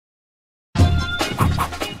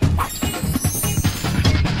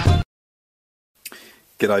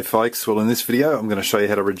G'day folks, well in this video I'm going to show you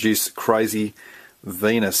how to reduce crazy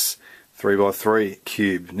Venus 3x3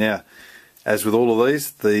 cube. Now, as with all of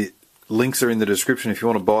these, the links are in the description if you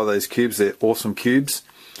want to buy those cubes. They're awesome cubes,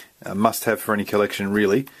 must have for any collection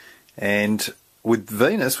really. And with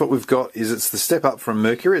Venus what we've got is it's the step up from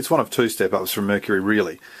Mercury. It's one of two step ups from Mercury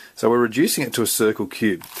really. So we're reducing it to a circle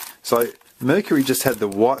cube. So Mercury just had the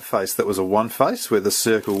white face that was a one face where the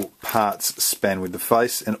circle parts span with the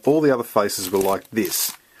face and all the other faces were like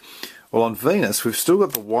this. Well, on Venus we've still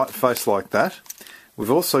got the white face like that. We've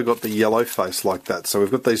also got the yellow face like that. So we've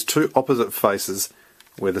got these two opposite faces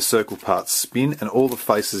where the circle parts spin and all the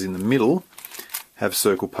faces in the middle have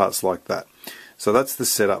circle parts like that. So that's the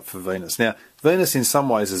setup for Venus. Now, Venus in some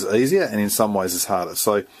ways is easier and in some ways is harder.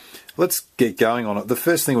 So let's get going on it. The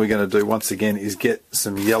first thing we're going to do once again is get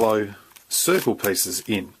some yellow circle pieces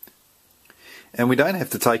in. And we don't have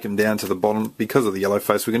to take them down to the bottom because of the yellow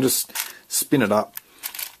face. We can just spin it up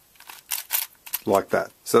like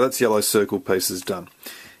that. So that's yellow circle pieces done.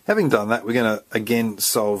 Having done that, we're going to again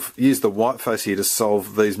use the white face here to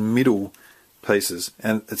solve these middle pieces.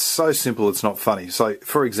 And it's so simple it's not funny. So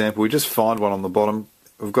for example, we just find one on the bottom.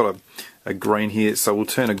 We've got a green here, so we'll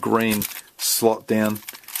turn a green slot down,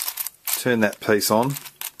 turn that piece on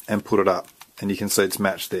and put it up. And you can see it's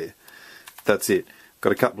matched there. That's it.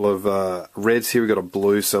 Got a couple of reds here, we've got a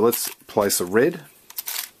blue, so let's place a red.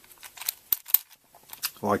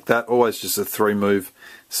 Like that, always just a 3-move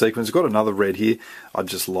sequence. We've got another red here, I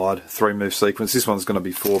just lied, 3-move sequence. This one's going to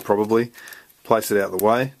be 4 probably. Place it out the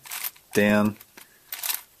way, down,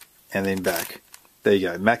 and then back. There you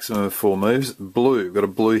go, maximum of 4 moves. Blue, we've got a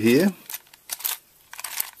blue here,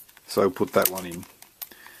 so we'll put that one in.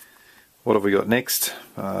 What have we got next?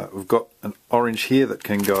 We've got an orange here that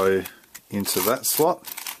can go into that slot.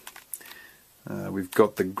 We've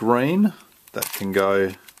got the green that can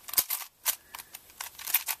go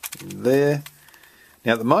in there.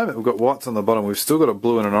 Now at the moment we've got whites on the bottom, we've still got a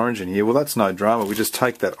blue and an orange in here. Well, that's no drama, we just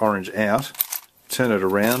take that orange out, turn it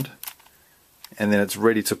around, and then it's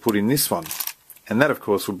ready to put in this one. And that of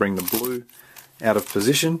course will bring the blue out of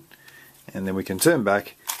position, and then we can turn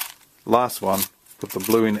back, last one, put the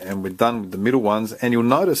blue in, and we're done with the middle ones. And you'll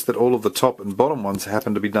notice that all of the top and bottom ones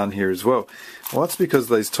happen to be done here as well. Well, that's because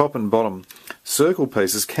these top and bottom circle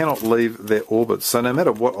pieces cannot leave their orbits. So no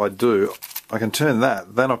matter what I do, I can turn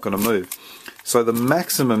that, they're not going to move. So the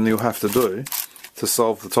maximum you'll have to do to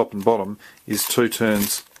solve the top and bottom is 2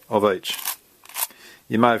 turns of each.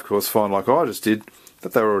 You may of course find, like I just did,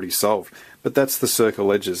 that they're already solved. But that's the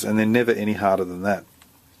circle edges, and they're never any harder than that.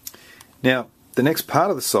 Now, the next part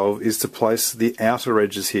of the solve is to place the outer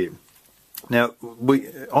edges here. Now,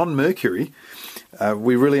 on Mercury,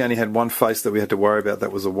 we really only had one face that we had to worry about.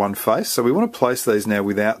 That was a one face. So we want to place these now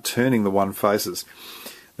without turning the one faces.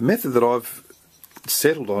 The method that I've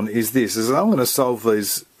settled on is this, is I'm going to solve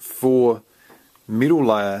these 4 middle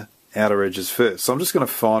layer outer edges first. So I'm just going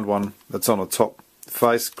to find one that's on a top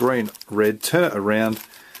face, green, red, turn it around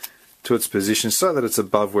to its position so that it's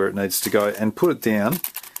above where it needs to go, and put it down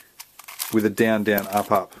with a down, down, up,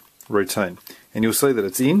 up routine. And you'll see that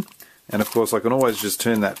it's in, and of course I can always just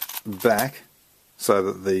turn that back so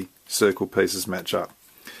that the circle pieces match up.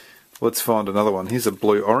 Let's find another one. Here's a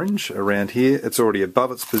blue-orange around here. It's already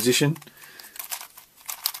above its position.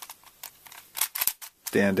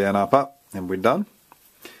 Down, down, up, up, and we're done.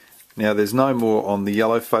 Now there's no more on the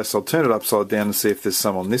yellow face. I'll turn it upside down and see if there's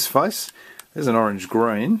some on this face. There's an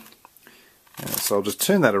orange-green. So I'll just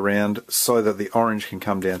turn that around so that the orange can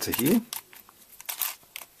come down to here.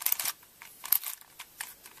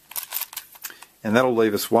 And that'll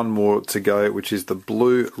leave us one more to go, which is the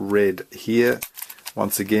blue-red here.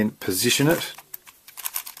 Once again, position it,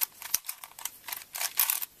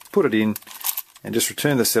 put it in, and just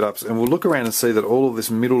return the setups, and we'll look around and see that all of this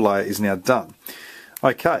middle layer is now done.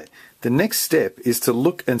 Okay, the next step is to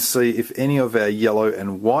look and see if any of our yellow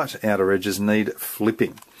and white outer edges need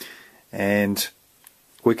flipping. And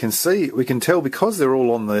we can tell because they're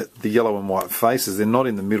all on the yellow and white faces, they're not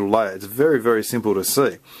in the middle layer. It's very, very simple to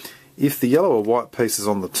see. If the yellow or white piece is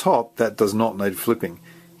on the top, that does not need flipping.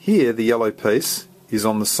 Here, the yellow piece is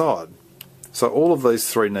on the side. So all of these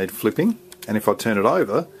 3 need flipping, and if I turn it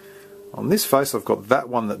over, on this face I've got that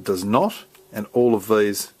one that does not, and all of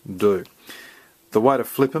these do. The way to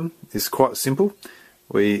flip them is quite simple.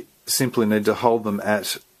 We simply need to hold them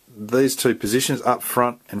at these 2 positions, up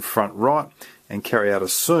front and front right, and carry out a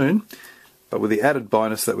sune, but with the added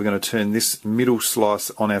bonus that we're going to turn this middle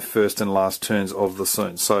slice on our first and last turns of the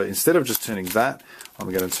sune. So instead of just turning that, I'm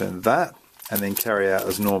going to turn that and then carry out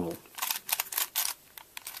as normal.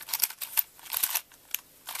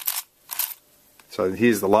 So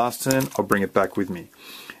here's the last turn, I'll bring it back with me.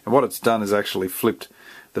 And what it's done is actually flipped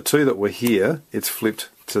the two that were here, it's flipped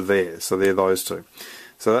to there. So they're those two.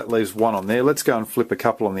 So that leaves one on there. Let's go and flip a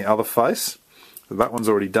couple on the other face. So that one's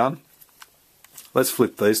already done. Let's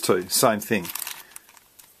flip these two, same thing.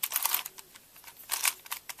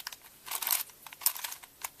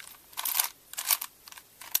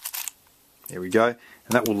 There we go. And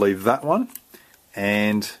that will leave that one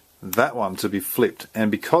and that one to be flipped.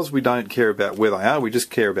 And because we don't care about where they are, we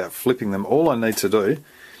just care about flipping them, all I need to do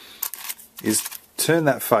is turn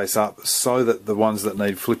that face up so that the ones that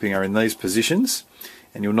need flipping are in these positions.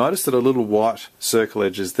 And you'll notice that a little white circle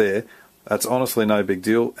edge is there. That's honestly no big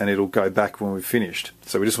deal, and it'll go back when we've finished.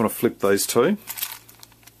 So we just want to flip these two.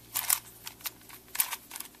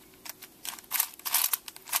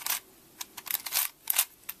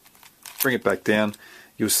 Bring it back down.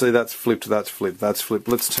 You'll see that's flipped, that's flipped, that's flipped.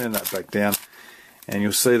 Let's turn that back down. And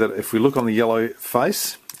you'll see that if we look on the yellow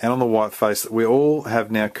face and on the white face, we all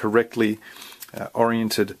have now correctly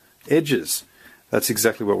oriented edges. That's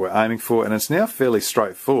exactly what we're aiming for, and it's now fairly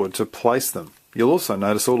straightforward to place them. You'll also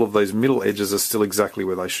notice all of these middle edges are still exactly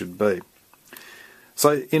where they should be.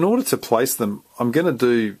 So in order to place them, I'm going to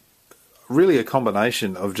do really a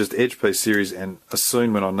combination of just edge piece series and a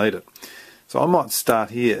sune when I need it. So I might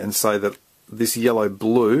start here and say that this yellow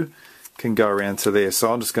blue can go around to there.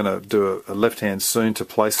 So I'm just going to do a left hand sune to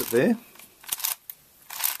place it there.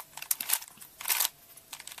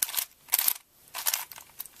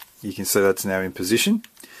 You can see that's now in position.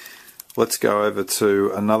 Let's go over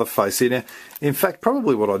to another face here. Now, in fact,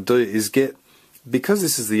 probably what I'd do is get, because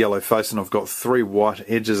this is the yellow face and I've got three white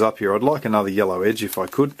edges up here, I'd like another yellow edge if I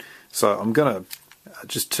could. So I'm going to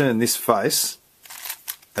just turn this face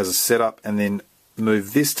as a setup and then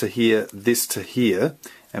move this to here,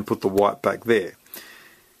 and put the white back there.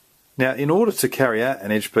 Now, in order to carry out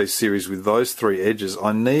an edge piece series with those three edges,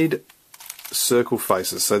 I need circle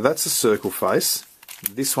faces. So that's a circle face.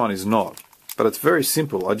 This one is not. But it's very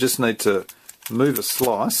simple. I just need to move a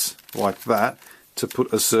slice like that to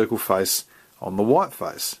put a circle face on the white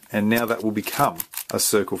face. And now that will become a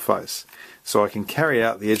circle face. So I can carry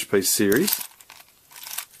out the edge piece series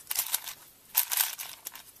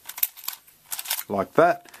like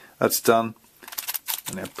that. That's done.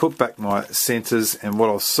 And now put back my centers, and what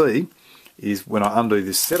I'll see is when I undo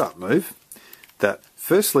this setup move that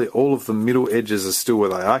firstly all of the middle edges are still where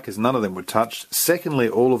they are because none of them were touched. Secondly,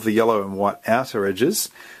 all of the yellow and white outer edges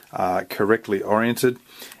are correctly oriented.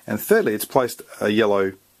 And thirdly, it's placed a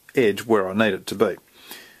yellow edge where I need it to be.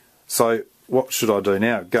 So what should I do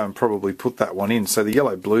now? Go and probably put that one in. So the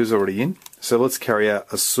yellow blue is already in. So let's carry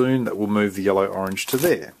out a sune that will move the yellow orange to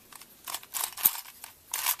there.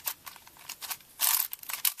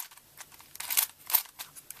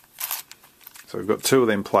 So we've got two of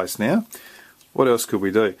them placed now. What else could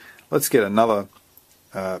we do? Let's get another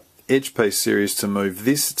edge piece series to move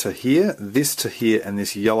this to here, and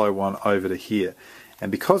this yellow one over to here. And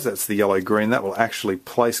because that's the yellow green, that will actually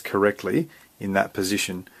place correctly in that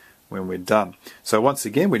position when we're done. So once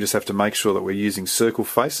again, we just have to make sure that we're using circle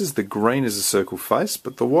faces. The green is a circle face,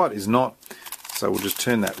 but the white is not. So we'll just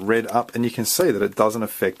turn that red up, and you can see that it doesn't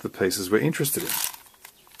affect the pieces we're interested in.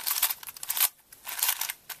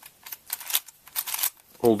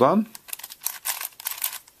 All done.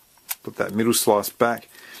 Put that middle slice back,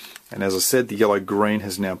 and as I said, the yellow green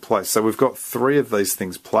has now placed. So we've got three of these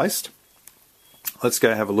things placed. Let's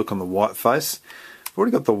go have a look on the white face. I've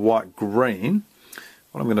already got the white green.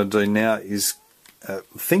 What I'm going to do now is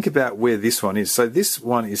think about where this one is. So this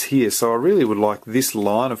one is here, so I really would like this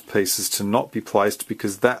line of pieces to not be placed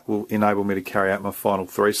because that will enable me to carry out my final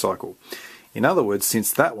 3 cycle. In other words,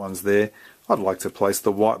 since that one's there, I'd like to place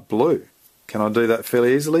the white blue. Can I do that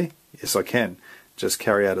fairly easily? Yes, I can. Just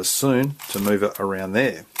carry out a sune to move it around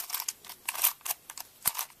there.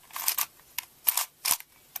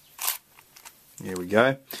 Here we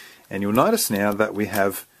go. And you'll notice now that we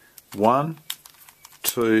have 1,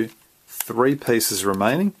 2, 3 pieces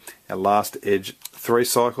remaining, our last edge 3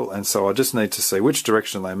 cycle, and so I just need to see which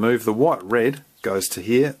direction they move. The white red goes to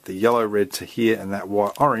here, the yellow red to here, and that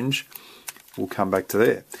white orange will come back to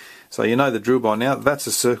there. So you know the drill by now. That's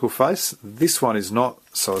a circle face. This one is not,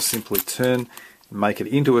 so I simply turn, make it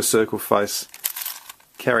into a circle face,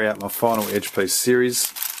 carry out my final edge piece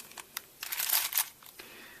series,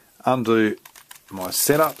 undo my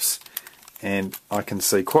setups, and I can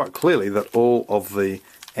see quite clearly that all of the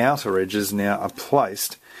outer edges now are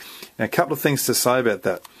placed. Now, a couple of things to say about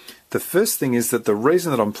that. The first thing is that the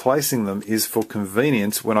reason that I'm placing them is for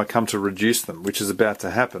convenience when I come to reduce them, which is about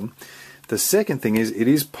to happen. The second thing is it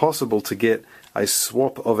is possible to get a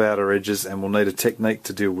swap of outer edges, and we'll need a technique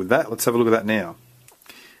to deal with that. Let's have a look at that now.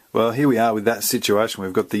 Well, here we are with that situation.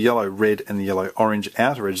 We've got the yellow, red and the yellow, orange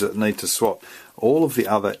outer edge that need to swap. All of the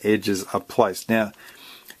other edges are placed. Now,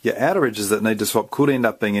 your outer edges that need to swap could end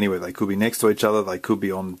up being anywhere. They could be next to each other, they could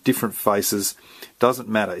be on different faces. Doesn't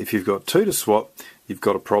matter. If you've got two to swap, you've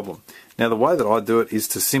got a problem. Now, the way that I do it is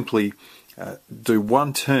to simply do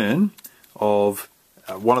one turn of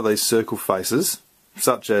one of these circle faces,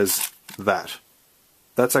 such as that.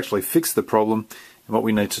 That's actually fixed the problem, and what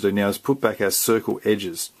we need to do now is put back our circle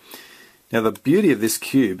edges. Now, the beauty of this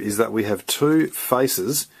cube is that we have two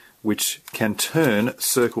faces which can turn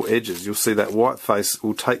circle edges. You'll see that white face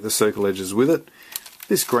will take the circle edges with it.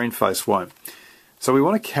 This green face won't. So we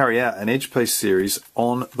want to carry out an edge piece series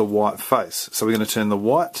on the white face. So we're going to turn the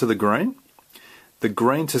white to the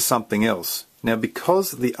green to something else. Now,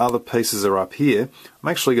 because the other pieces are up here, I'm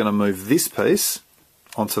actually going to move this piece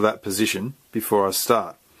onto that position before I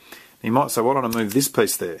start. Now, you might say, why don't I move this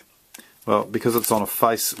piece there? Well, because it's on a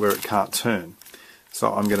face where it can't turn.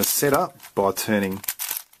 So I'm going to set up by turning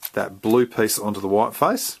that blue piece onto the white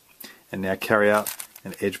face, and now carry out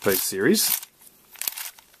an edge piece series.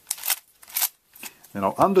 And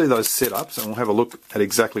I'll undo those setups and we'll have a look at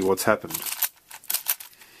exactly what's happened.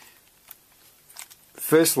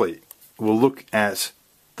 Firstly, we'll look at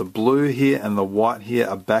the blue here and the white here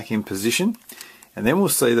are back in position, and then we'll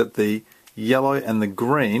see that the yellow and the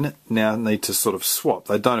green now need to sort of swap.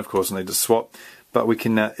 They don't, of course, need to swap, but we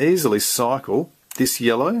can now easily cycle this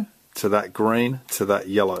yellow to that green to that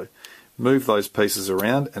yellow. Move those pieces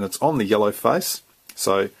around and it's on the yellow face,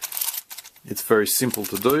 so it's very simple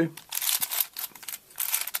to do.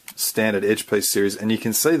 Standard edge piece series, and you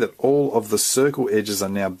can see that all of the circle edges are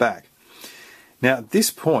now back. Now at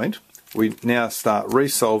this point we now start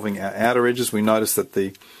resolving our outer edges. We notice that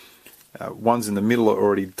the ones in the middle are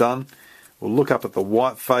already done. We'll look up at the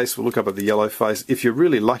white face, we'll look up at the yellow face. If you're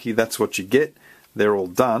really lucky, that's what you get. They're all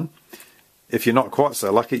done. If you're not quite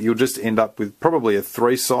so lucky, you'll just end up with probably a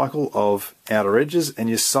 3 cycle of outer edges, and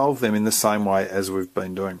you solve them in the same way as we've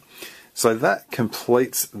been doing. So that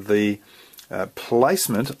completes the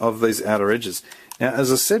placement of these outer edges. Now,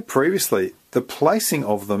 as I said previously, the placing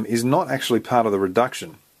of them is not actually part of the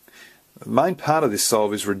reduction. The main part of this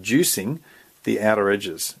solve is reducing the outer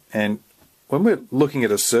edges. And when we're looking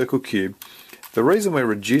at a circle cube, the reason we're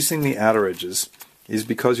reducing the outer edges is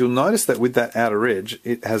because you'll notice that with that outer edge,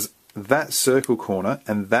 it has that circle corner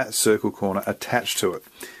and that circle corner attached to it.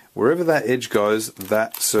 Wherever that edge goes,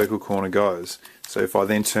 that circle corner goes. So if I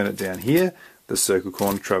then turn it down here, the circle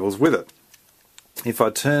corner travels with it. If I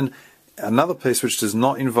turn another piece which does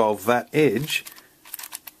not involve that edge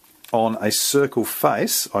on a circle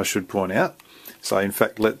face, I should point out. So in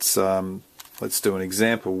fact, let's do an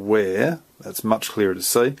example where that's much clearer to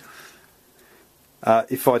see.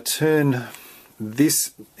 If I turn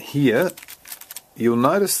this here, you'll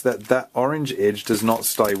notice that that orange edge does not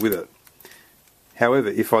stay with it. However,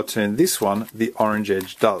 if I turn this one, the orange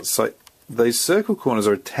edge does. So these circle corners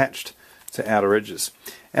are attached to outer edges.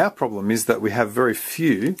 Our problem is that we have very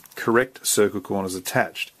few correct circle corners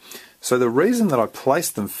attached. So the reason that I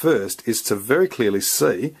placed them first is to very clearly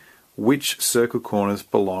see which circle corners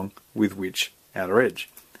belong with which outer edge.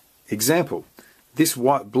 Example, this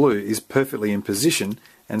white blue is perfectly in position,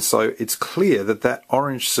 and so it's clear that that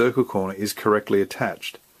orange circle corner is correctly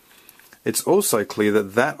attached. It's also clear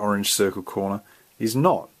that that orange circle corner is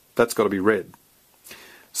not. That's got to be red.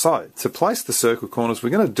 So to place the circle corners, we're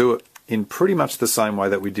going to do it in pretty much the same way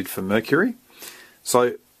that we did for Mercury.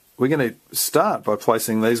 So we're going to start by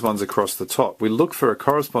placing these ones across the top. We look for a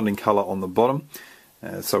corresponding colour on the bottom.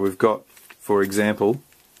 So we've got, for example,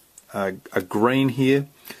 a green here.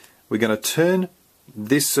 We're going to turn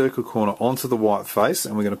this circle corner onto the white face,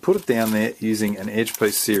 and we're going to put it down there using an edge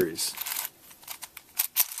piece series.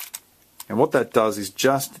 And what that does is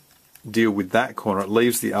just deal with that corner. It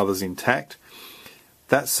leaves the others intact.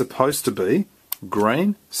 That's supposed to be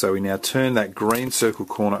green, so we now turn that green circle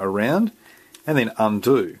corner around and then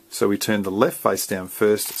undo. So we turn the left face down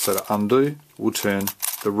first, so to undo we'll turn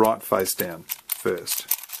the right face down first.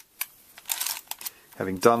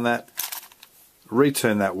 Having done that,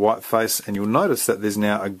 return that white face, and you'll notice that there's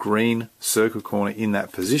now a green circle corner in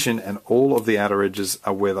that position, and all of the outer edges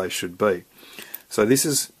are where they should be. So this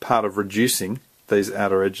is part of reducing these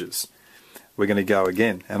outer edges. We're going to go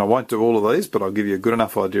again, and I won't do all of these, but I'll give you a good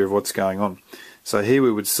enough idea of what's going on. So here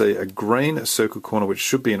we would see a green circle corner which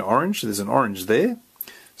should be an orange. There's an orange there,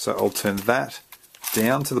 so I'll turn that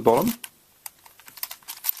down to the bottom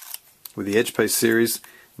with the edge piece series.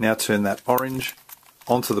 Now turn that orange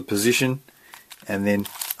onto the position and then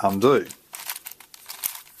undo.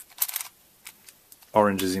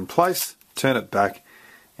 Orange is in place, turn it back,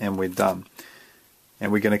 and we're done.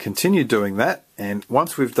 And we're going to continue doing that, and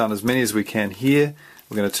once we've done as many as we can here,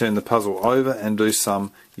 we're going to turn the puzzle over and do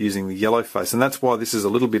some using the yellow face. And that's why this is a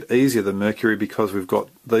little bit easier than Mercury, because we've got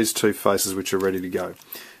these two faces which are ready to go.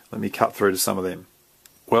 Let me cut through to some of them.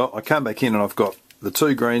 Well, I came back in and I've got the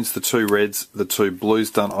two greens, the two reds, the two blues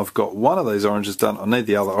done. I've got one of these oranges done. I need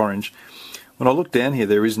the other orange. When I look down here,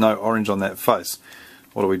 there is no orange on that face.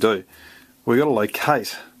 What do? We've got to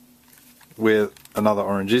locate where another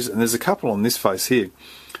orange is, and there's a couple on this face here.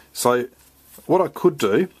 So what I could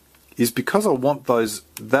do is, because I want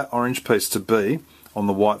that orange piece to be on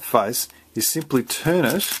the white face, is simply turn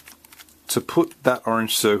it to put that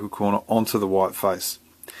orange circle corner onto the white face.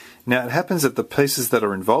 Now it happens that the pieces that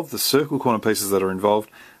are involved, the circle corner pieces that are involved,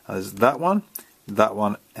 is that one,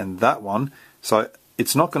 and that one, so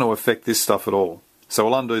it's not going to affect this stuff at all. So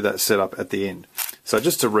I'll undo that setup at the end. So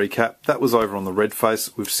just to recap, that was over on the red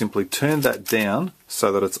face. We've simply turned that down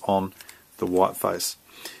so that it's on the white face.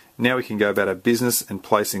 Now we can go about our business and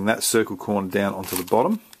placing that circle corner down onto the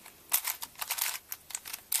bottom.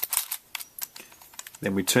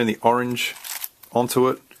 Then we turn the orange onto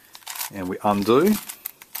it and we undo.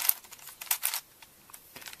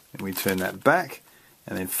 And we turn that back.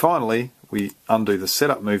 And then finally we undo the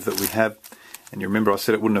setup move that we have. And you remember I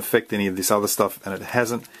said it wouldn't affect any of this other stuff, and it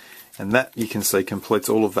hasn't. And that, you can see, completes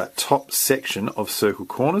all of that top section of circle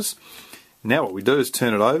corners. Now what we do is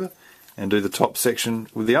turn it over and do the top section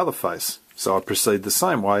with the other face. So I proceed the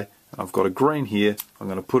same way. I've got a green here, I'm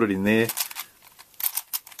going to put it in there.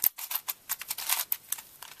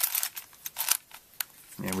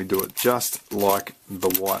 And we do it just like the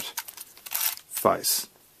white face.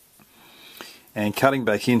 And cutting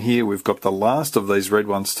back in here, we've got the last of these red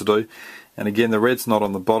ones to do. And again, the red's not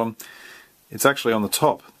on the bottom, it's actually on the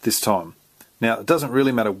top this time. Now it doesn't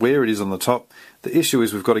really matter where it is on the top, the issue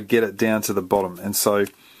is we've got to get it down to the bottom. And so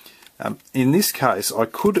in this case I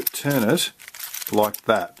could turn it like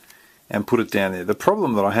that and put it down there. The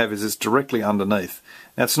problem that I have is it's directly underneath.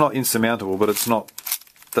 Now it's not insurmountable, but it's not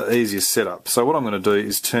the easiest setup. So what I'm going to do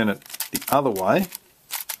is turn it the other way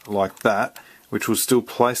like that, which will still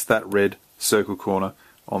place that red circle corner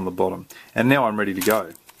on the bottom. And now I'm ready to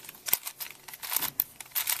go.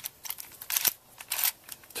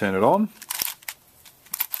 Turn it on,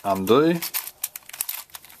 undo,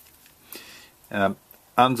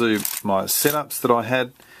 undo my setups that I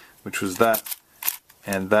had, which was that,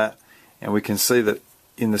 and we can see that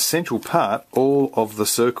in the central part all of the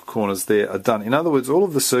circle corners there are done. In other words, all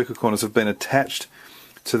of the circle corners have been attached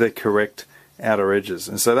to their correct outer edges,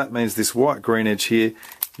 and so that means this white green edge here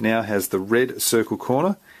now has the red circle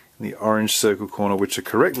corner and the orange circle corner, which are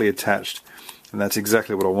correctly attached. And that's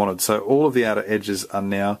exactly what I wanted. So all of the outer edges are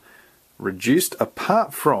now reduced,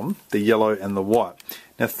 apart from the yellow and the white.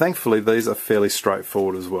 Now thankfully these are fairly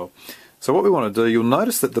straightforward as well. So what we want to do, you'll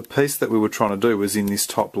notice that the piece that we were trying to do was in this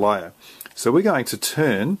top layer. So we're going to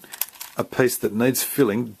turn a piece that needs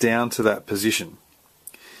filling down to that position.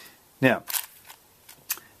 Now,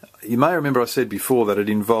 you may remember I said before that it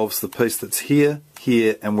involves the piece that's here,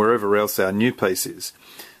 here, and wherever else our new piece is.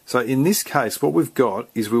 So in this case what we've got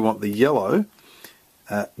is we want the yellow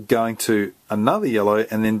going to another yellow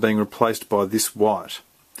and then being replaced by this white.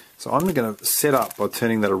 So I'm going to set up by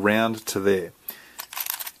turning that around to there.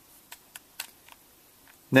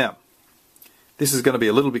 Now this is going to be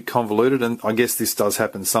a little bit convoluted, and I guess this does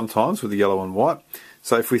happen sometimes with the yellow and white.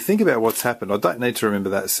 So if we think about what's happened, I don't need to remember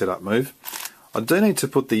that setup move. I do need to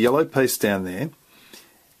put the yellow piece down there,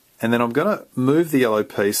 and then I'm going to move the yellow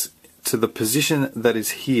piece to the position that is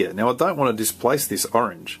here. Now I don't want to displace this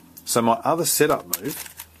orange. So my other setup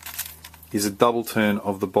move is a double turn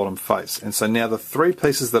of the bottom face. And so now the three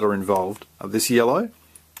pieces that are involved are this yellow,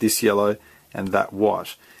 and that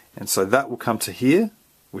white. And so that will come to here,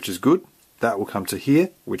 which is good. That will come to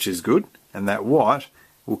here, which is good. And that white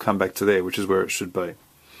will come back to there, which is where it should be.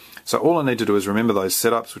 So all I need to do is remember those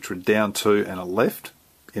setups, which were down, to, and a left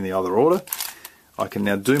in the other order. I can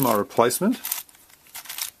now do my replacement.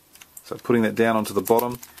 So putting that down onto the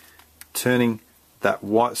bottom, turning that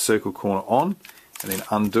white circle corner on, and then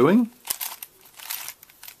undoing,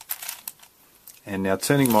 and now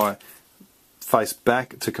turning my face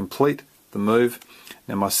back to complete the move.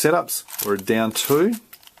 Now my setups were a down 2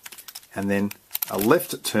 and then a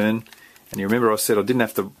left turn, and you remember I said I didn't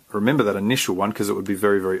have to remember that initial one because it would be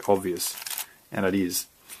very, very obvious, and it is.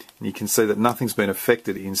 And you can see that nothing's been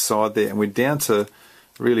affected inside there, and we're down to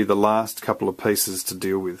really the last couple of pieces to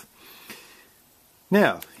deal with.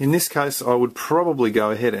 Now, in this case, I would probably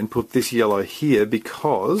go ahead and put this yellow here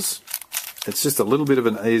because it's just a little bit of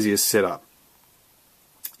an easier setup.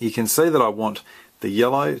 You can see that I want the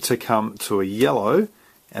yellow to come to a yellow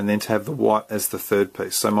and then to have the white as the third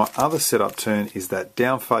piece. So my other setup turn is that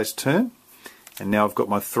down face turn, and now I've got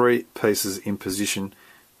my 3 pieces in position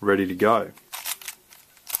ready to go.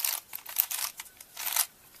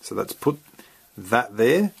 So that's put that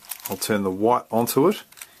there. I'll turn the white onto it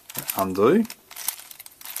and undo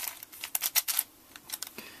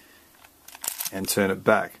and turn it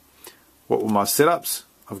back. What were my setups?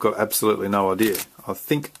 I've got absolutely no idea. I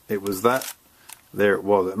think it was that. There it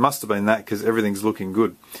was. It must have been that because everything's looking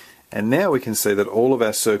good. And now we can see that all of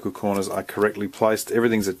our circle corners are correctly placed.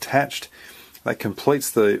 Everything's attached. That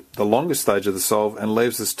completes the longest stage of the solve and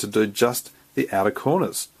leaves us to do just the outer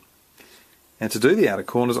corners. And to do the outer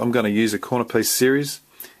corners, I'm going to use a corner piece series,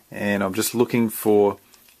 and I'm just looking for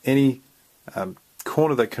any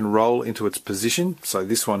corner that can roll into its position. So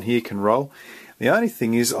this one here can roll. The only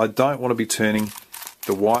thing is I don't want to be turning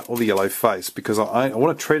the white or the yellow face, because I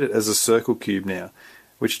want to treat it as a circle cube now,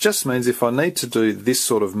 which just means if I need to do this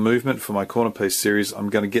sort of movement for my corner piece series, I'm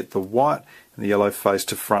going to get the white and the yellow face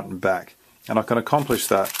to front and back, and I can accomplish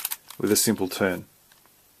that with a simple turn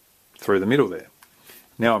through the middle there.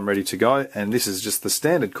 Now I'm ready to go, and this is just the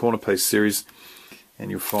standard corner piece series, and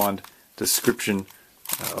you'll find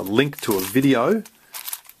a link to a video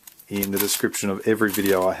in the description of every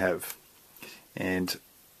video I have. And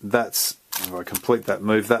that's, if I complete that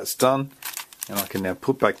move, that's done, and I can now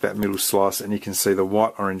put back that middle slice, and you can see the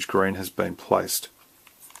white, orange, green has been placed.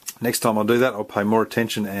 Next time I do that, I'll pay more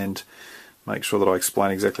attention and make sure that I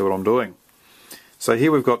explain exactly what I'm doing. So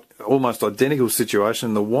here we've got almost identical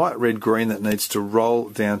situation, the white, red, green that needs to roll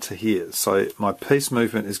down to here. So my piece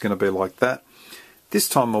movement is going to be like that. This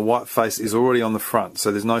time my white face is already on the front,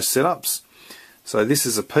 so there's no setups. So this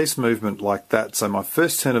is a piece movement like that. So my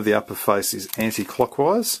first turn of the upper face is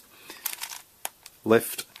anti-clockwise,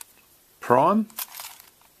 left prime,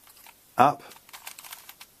 up,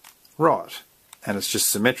 right. And it's just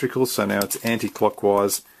symmetrical, so now it's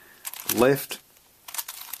anti-clockwise, left,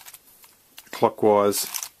 clockwise,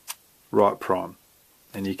 right prime.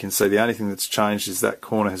 And you can see the only thing that's changed is that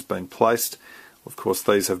corner has been placed. Of course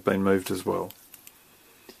these have been moved as well.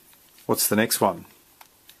 What's the next one?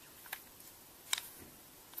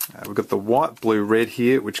 We've got the white, blue, red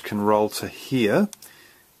here, which can roll to here,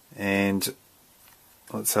 and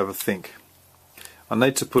let's have a think. I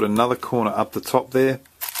need to put another corner up the top there.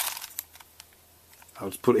 I'll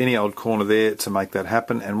just put any old corner there to make that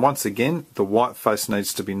happen, and once again the white face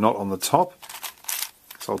needs to be not on the top,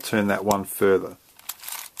 so I'll turn that one further.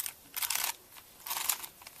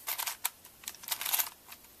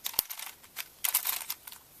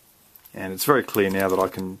 And it's very clear now that I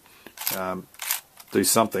can do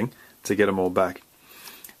something to get them all back.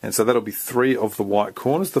 And so that'll be 3 of the white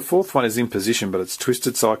corners. The 4th one is in position, but it's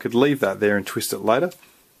twisted, so I could leave that there and twist it later,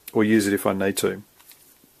 or use it if I need to.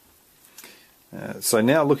 So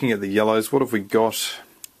now looking at the yellows, what have we got?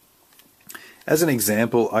 As an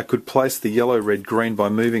example, I could place the yellow, red, green by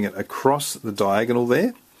moving it across the diagonal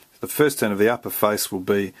there. The first turn of the upper face will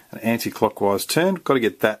be an anti-clockwise turn. Got to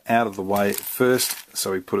get that out of the way first,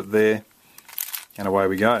 so we put it there, and away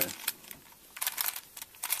we go.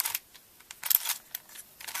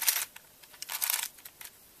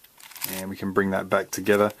 And we can bring that back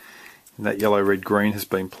together, and that yellow, red, green has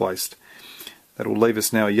been placed. That will leave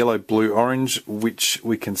us now a yellow, blue, orange, which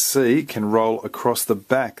we can see can roll across the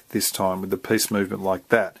back this time with the piece movement like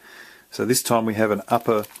that. So this time we have an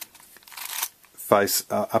upper face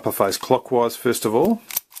clockwise first of all.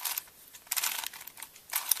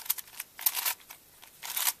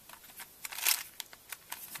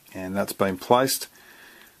 And that's been placed.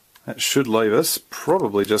 That should leave us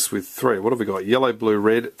probably just with 3. What have we got? Yellow, blue,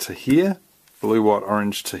 red to here, blue, white,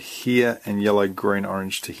 orange to here, and yellow, green,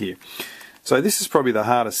 orange to here. So this is probably the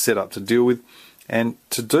hardest setup to deal with, and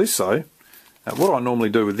to do so, what I normally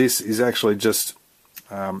do with this is actually just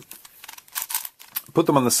put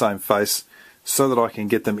them on the same face so that I can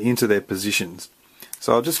get them into their positions.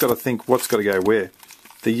 So I've just got to think what's got to go where.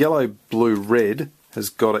 The yellow, blue, red has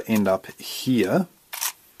got to end up here.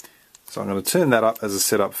 So I'm going to turn that up as a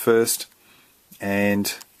setup first,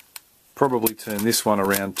 and probably turn this one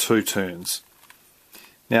around 2 turns.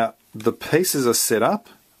 Now the pieces are set up,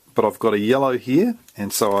 but I've got a yellow here,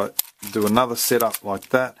 and so I do another setup like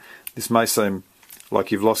that. This may seem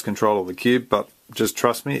like you've lost control of the cube, but just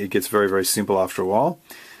trust me, it gets very, very simple after a while.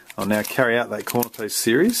 I'll now carry out that corner piece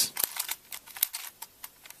series.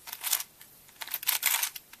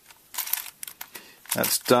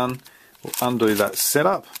 That's done. We'll undo that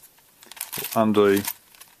setup. We'll undo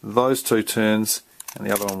those 2 turns, and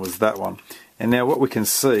the other one was that one. And now what we can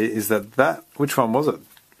see is that, which one was it?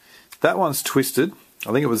 That one's twisted.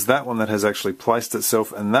 I think it was that one that has actually placed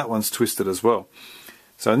itself, and that one's twisted as well.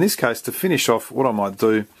 So in this case, to finish off, what I might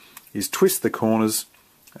do is twist the corners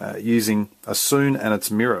using a sune and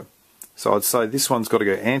its mirror. So I'd say this one's got to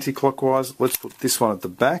go anti-clockwise. Let's put this one at the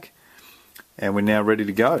back, and we're now ready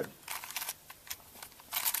to go.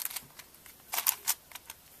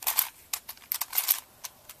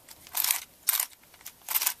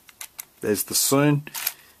 There's the sune.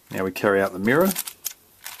 Now we carry out the mirror.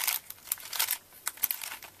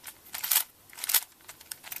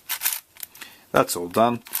 That's all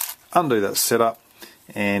done. Undo that setup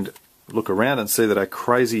and look around and see that our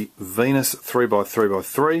crazy Venus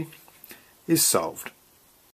 3x3x3 is solved.